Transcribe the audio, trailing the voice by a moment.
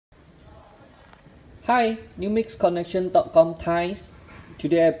Hi, newmixconnection.com Thais.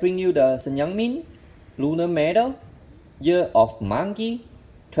 Today I bring you the Shenyang Min lunar medal, year of monkey,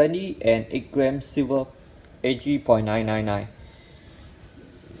 20 and 8 gram silver, Ag.999.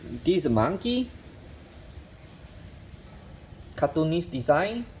 This is a monkey, cartoonist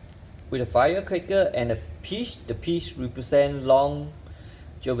design with a firecracker and a peach. The peach represents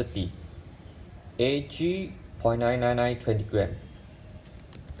longevity, Ag.999 20 gram.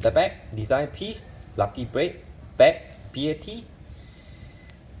 The back design piece, lucky break, back PAT.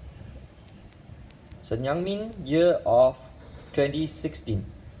 Shenyang Min, year of 2016.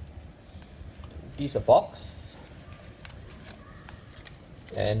 This is a box.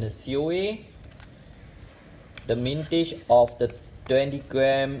 And the COA. The mintage of the 20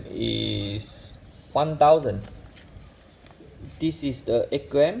 gram is 1000. This is the 8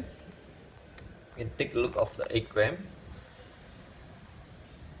 gram. You can take a look of the 8 gram.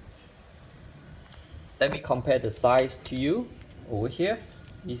 Let me compare the size to you over here.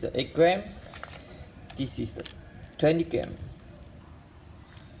 This is 8 gram. This is the 20 gram.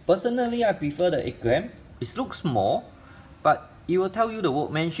 Personally, I prefer the 8 gram. It looks small, but it will tell you the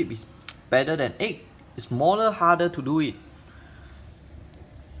workmanship is better than 8. It's smaller, harder to do it.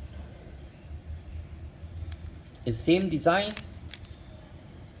 It's same design,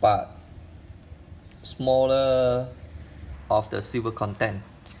 but smaller of the silver content.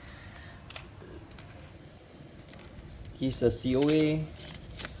 Here's a COA,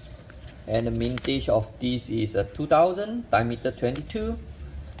 and the mintage of this is a 2000, diameter 22,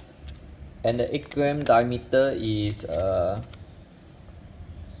 and the 8 gram diameter is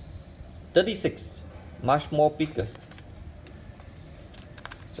 36, much more bigger.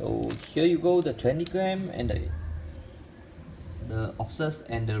 So here you go, the 20 gram and the opposite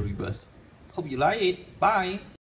and the reverse. Hope you like it. Bye.